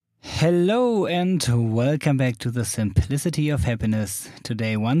Hello and welcome back to the Simplicity of Happiness.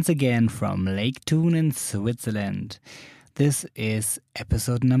 Today once again from Lake Thun in Switzerland. This is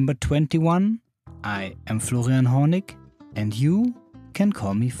episode number 21. I am Florian Hornig and you can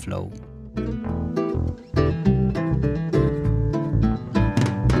call me Flo.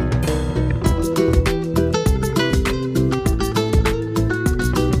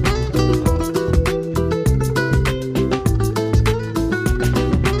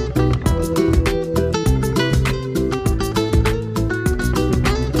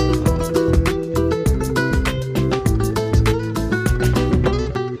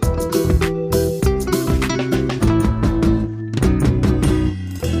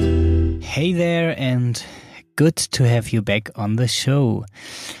 Hey there, and good to have you back on the show,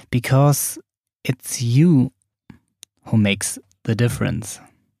 because it's you who makes the difference.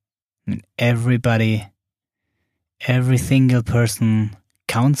 And everybody, every single person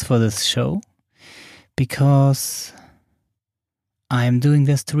counts for this show, because I'm doing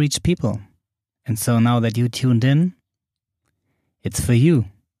this to reach people. And so now that you tuned in, it's for you.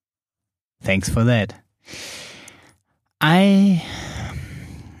 Thanks for that. I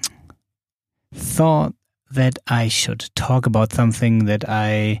thought that I should talk about something that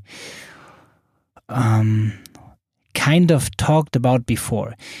I kind of talked about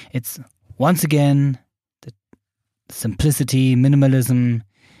before. It's once again the simplicity, minimalism,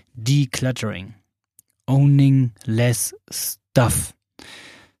 decluttering, owning less stuff.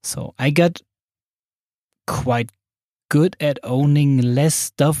 So I got quite good at owning less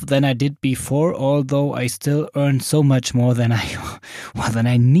stuff than I did before, although I still earn so much more than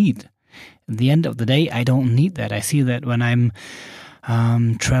I need. At the end of the day, I don't need that. I see that when I'm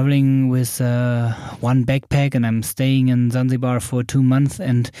traveling with one backpack and I'm staying in Zanzibar for 2 months,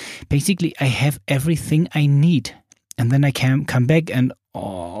 and basically I have everything I need. And then I can come back and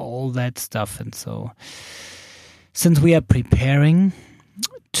all that stuff. And so since we are preparing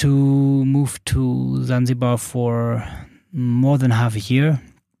to move to Zanzibar for more than half a year,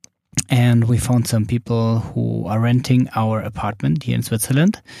 and we found some people who are renting our apartment here in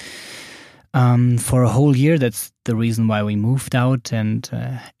Switzerland for a whole year. That's the reason why we moved out, and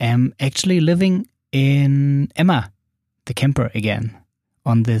am actually living in Emma, the camper again,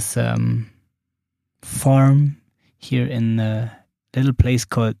 on this farm here in a little place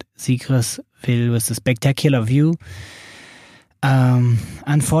called Sigrisville with a spectacular view.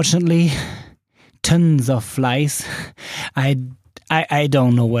 Unfortunately, tons of flies. I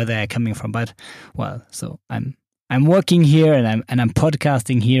don't know where they're coming from, but well, so I'm working here and I'm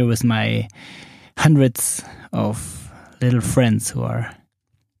podcasting here with my hundreds of little friends who are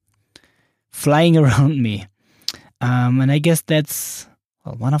flying around me. And I guess that's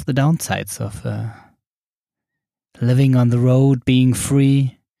one of the downsides of living on the road, being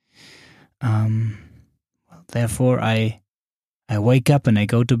free. Therefore, I wake up and I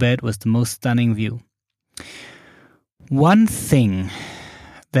go to bed with the most stunning view. One thing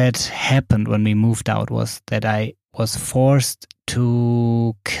that happened when we moved out was that I was forced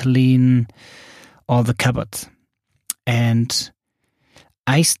to clean all the cupboards. And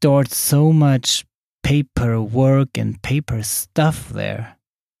I stored so much paperwork and paper stuff there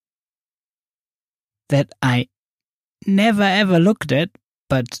that I never ever looked at,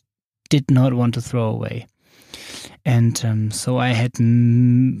 but did not want to throw away. And so I had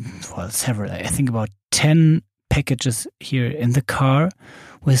several, I think about 10 packages here in the car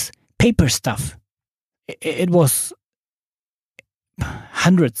with paper stuff. It was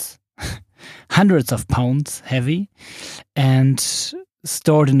hundreds of pounds heavy and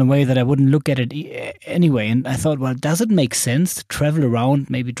stored in a way that I wouldn't look at it anyway. And I thought, well, does it make sense to travel around,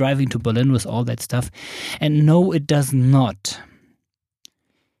 maybe driving to Berlin with all that stuff? And no, it does not.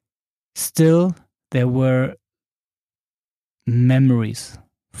 Still, there were memories,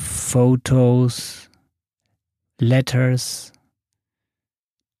 photos, letters,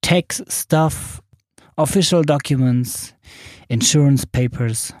 tax stuff, official documents, insurance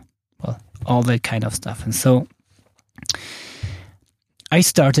papers, all that kind of stuff. And so I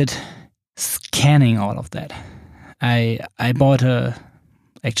started scanning all of that. I bought I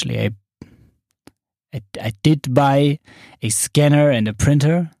did buy a scanner and a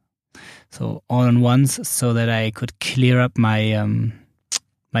printer, so all in once, so that I could clear up my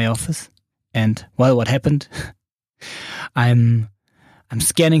my office. And well, what happened? I'm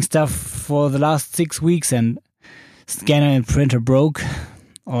scanning stuff for the last 6 weeks, and scanner and printer broke,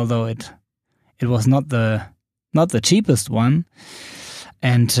 although it was not the cheapest one.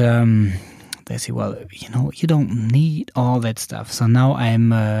 And they say, well, you don't need all that stuff. So now I'm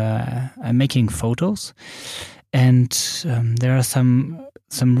making photos, And there are some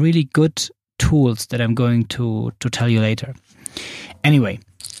really good tools that I'm going to tell you later. Anyway,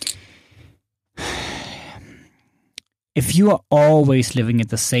 if you are always living at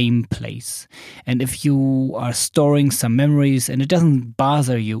the same place, and if you are storing some memories and it doesn't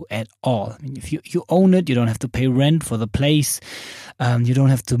bother you at all, I mean, if you own it, you don't have to pay rent for the place, you don't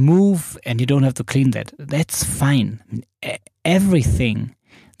have to move, and you don't have to clean that. That's fine. I mean, everything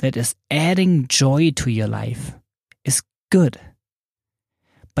that is adding joy to your life is good.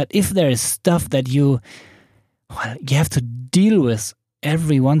 But if there is stuff that you have to deal with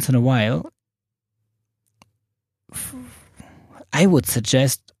every once in a while, I would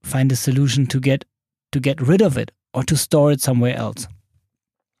suggest find a solution to get rid of it or to store it somewhere else.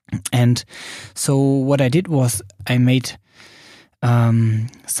 And so what I did was I made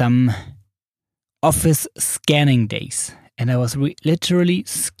some office scanning days, and I was literally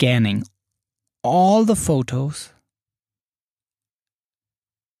scanning all the photos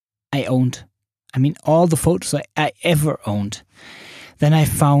I owned. I mean, all the photos I ever owned. Then I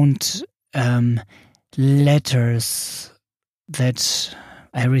found letters that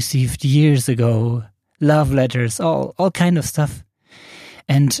I received years ago, love letters, all kind of stuff.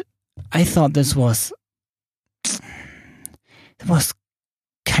 And I thought it was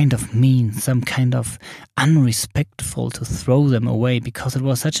kind of mean, some kind of unrespectful to throw them away, because it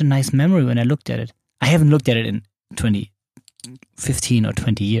was such a nice memory when I looked at it. I haven't looked at it in 15 or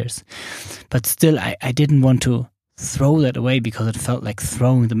 20 years. But still, I didn't want to throw that away because it felt like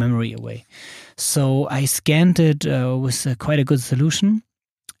throwing the memory away. So I scanned it with quite a good solution,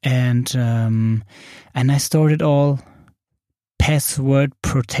 and I stored it all password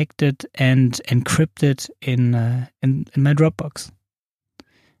protected and encrypted in my Dropbox.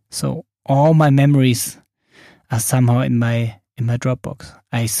 So all my memories are somehow in my Dropbox.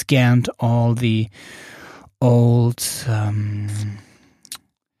 I scanned all the old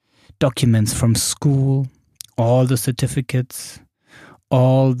documents from school, all the certificates,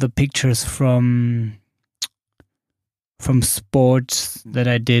 all the pictures from sports that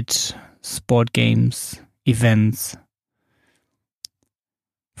I did, sport games, events,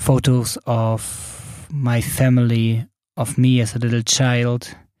 photos of my family, of me as a little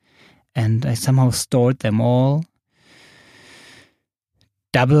child, and I somehow stored them all.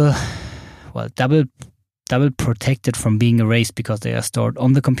 Double protected from being erased because they are stored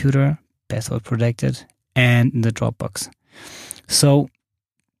on the computer, password protected, and in the Dropbox. So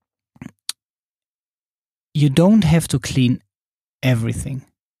you don't have to clean everything,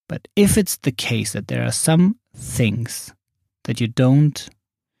 but if it's the case that there are some things that you didn't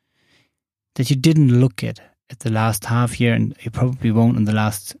look at the last half year, and you probably won't in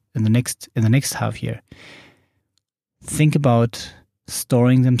the next half year, think about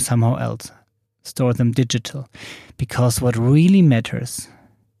storing them somehow else. Store them digital, because what really matters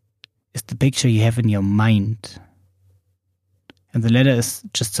is the picture you have in your mind. And the letter is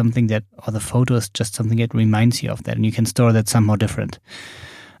just something that, or the photo is just something that reminds you of that, and you can store that somehow different.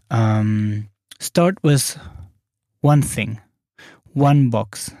 Start with one thing, one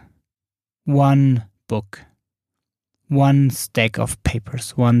box, one book, one stack of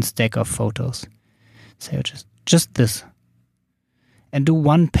papers, one stack of photos. So just this. And do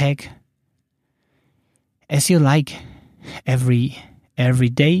one pack as you like, every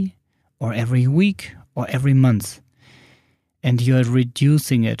day or every week or every month. And you're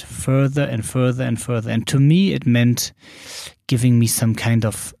reducing it further and further and further. And to me, it meant giving me some kind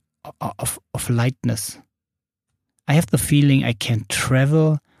of lightness. I have the feeling I can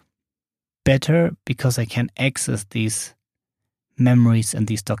travel better because I can access these memories and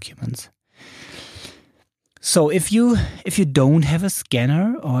these documents. So if you don't have a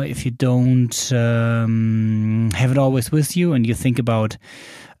scanner, or if you don't have it always with you, and you think about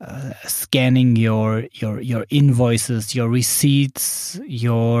scanning your invoices, your receipts,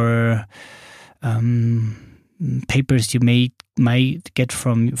 your papers you might get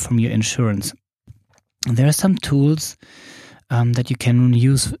from your insurance, there are some tools that you can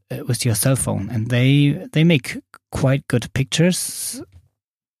use with your cell phone, and they make quite good pictures.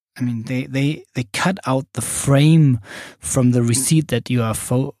 I mean, they cut out the frame from the receipt that you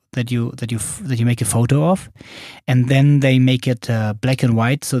make a photo of, and then they make it black and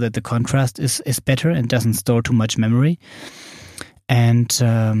white so that the contrast is better and doesn't store too much memory. And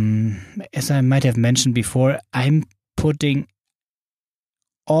as I might have mentioned before, I'm putting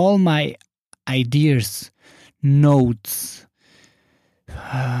all my ideas, notes,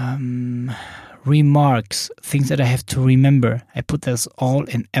 remarks, things that I have to remember. I put this all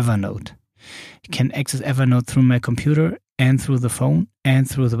in Evernote. You can access Evernote through my computer, and through the phone and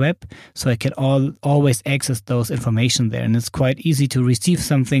through the web. So I can always access those information there. And it's quite easy to receive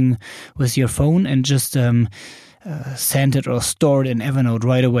something with your phone and just send it or store it in Evernote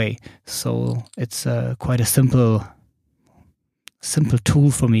right away. So it's quite a simple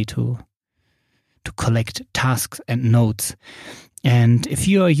tool for me to collect tasks and notes. And if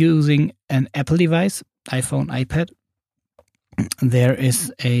you are using an Apple device, iPhone, iPad, there is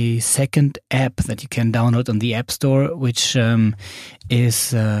a second app that you can download on the App Store, which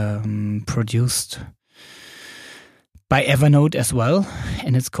is produced by Evernote as well,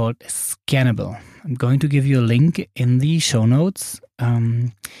 and it's called Scannable. I'm going to give you a link in the show notes.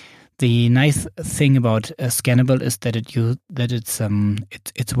 The nice thing about Scannable is that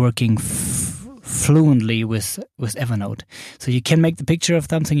it's working fluently with Evernote. So you can make the picture of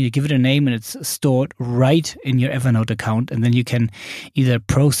something, you give it a name, and it's stored right in your Evernote account, and then you can either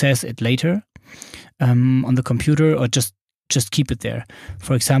process it later on the computer or just keep it there.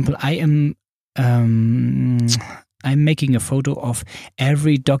 For example, I'm making a photo of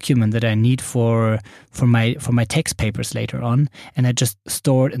every document that I need for my tax papers later on, and I just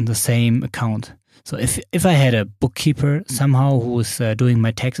store it in the same account. So if I had a bookkeeper somehow who was doing my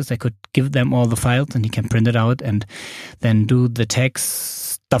taxes, I could give them all the files and he can print it out and then do the tax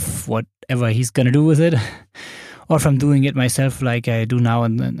stuff, whatever he's going to do with it. Or if I'm doing it myself like I do now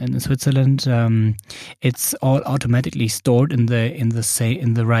in Switzerland, it's all automatically stored in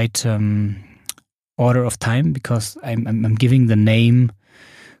the right order of time, because I'm giving the name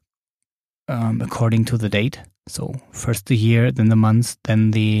according to the date. So first the year, then the month,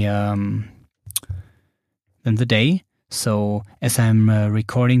 then the day. So as I'm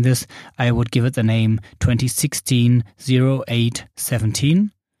recording this, I would give it the name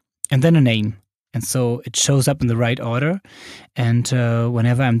 2016-08-17 and then a name. And so it shows up in the right order. And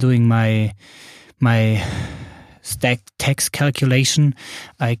whenever I'm doing my stack tax calculation,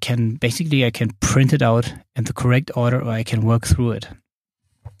 I can print it out in the correct order, or I can work through it.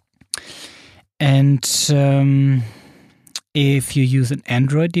 And if you use an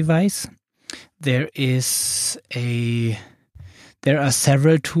Android device, there are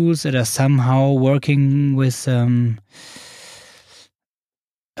several tools that are somehow working with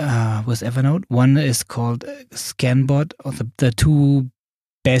Evernote. One is called Scanbot, or the two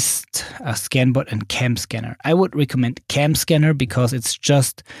best are Scanbot and Cam Scanner. I would recommend Cam Scanner because it's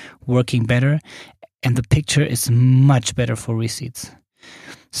just working better, and the picture is much better for receipts.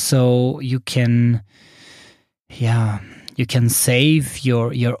 So you can save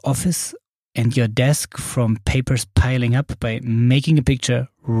your office and your desk from papers piling up by making a picture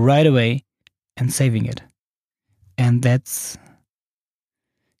right away and saving it. And that's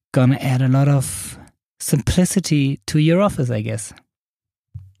gonna add a lot of simplicity to your office, I guess.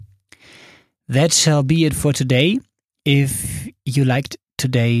 That shall be it for today. If you liked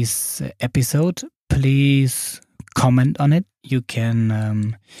today's episode, please comment on it. You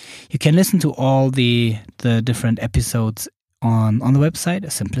can listen to all the different episodes on the website,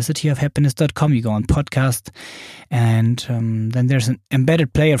 simplicityofhappiness.com. You go on podcast, and then there's an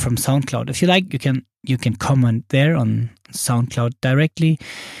embedded player from SoundCloud. If you like, you can comment there on SoundCloud directly.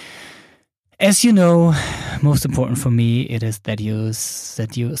 As you know, most important for me, it is that you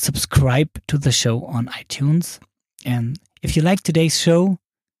subscribe to the show on iTunes. And if you like today's show,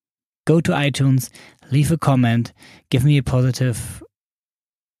 go to iTunes, leave a comment, give me a positive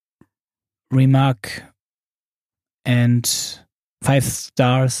remark and 5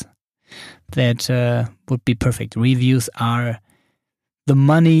 stars. That would be perfect. Reviews are the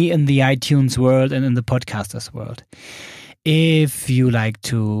money in the iTunes world and in the podcasters world. If you like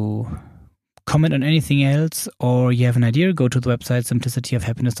to comment on anything else, or you have an idea, go to the website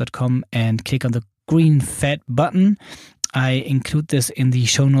simplicityofhappiness.com and click on the green fat button. I include this in the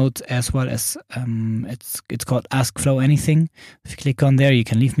show notes, as well as it's called Ask Flo Anything. If you click on there, you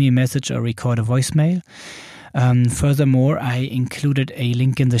can leave me a message or record a voicemail. Furthermore, I included a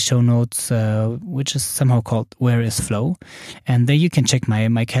link in the show notes, which is somehow called Where is Flo? And there you can check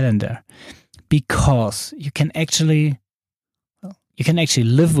my calendar, because you can actually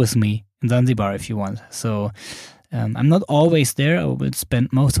live with me in Zanzibar if you want. So I'm not always there. I will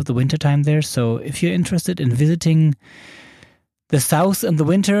spend most of the winter time there. So if you're interested in visiting the south in the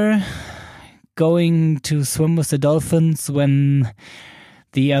winter, going to swim with the dolphins when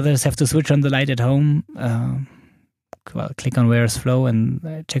the others have to switch on the light at home, click on Where's Flo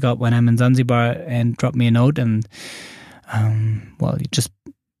and check out when I'm in Zanzibar and drop me a note, and you just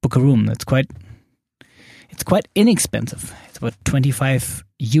book a room. It's quite inexpensive. It's about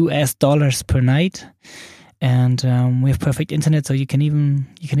 $25 per night, and we have perfect internet, so you can even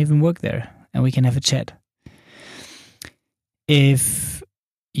work there, and we can have a chat. If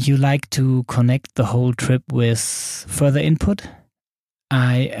you like to connect the whole trip with further input,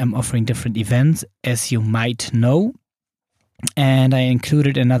 I am offering different events, as you might know. And I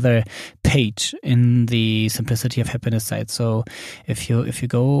included another page in the Simplicity of Happiness site. So if you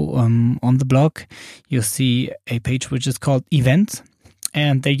go on the blog, you'll see a page which is called Events.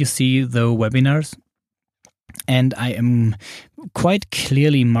 And there you see the webinars. And I am quite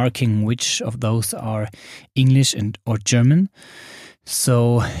clearly marking which of those are English or German.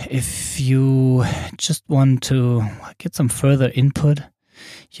 So if you just want to get some further input,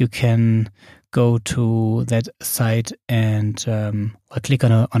 you can go to that site and click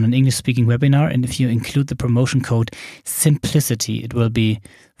on an English-speaking webinar. And if you include the promotion code Simplicity, it will be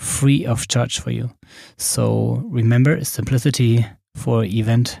free of charge for you. So remember, Simplicity for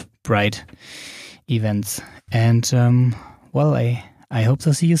Eventbrite events. And I hope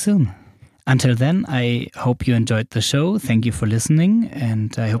to see you soon. Until then, I hope you enjoyed the show. Thank you for listening,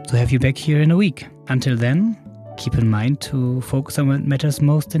 and I hope to have you back here in a week. Until then, keep in mind to focus on what matters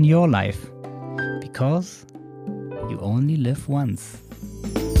most in your life, because you only live once.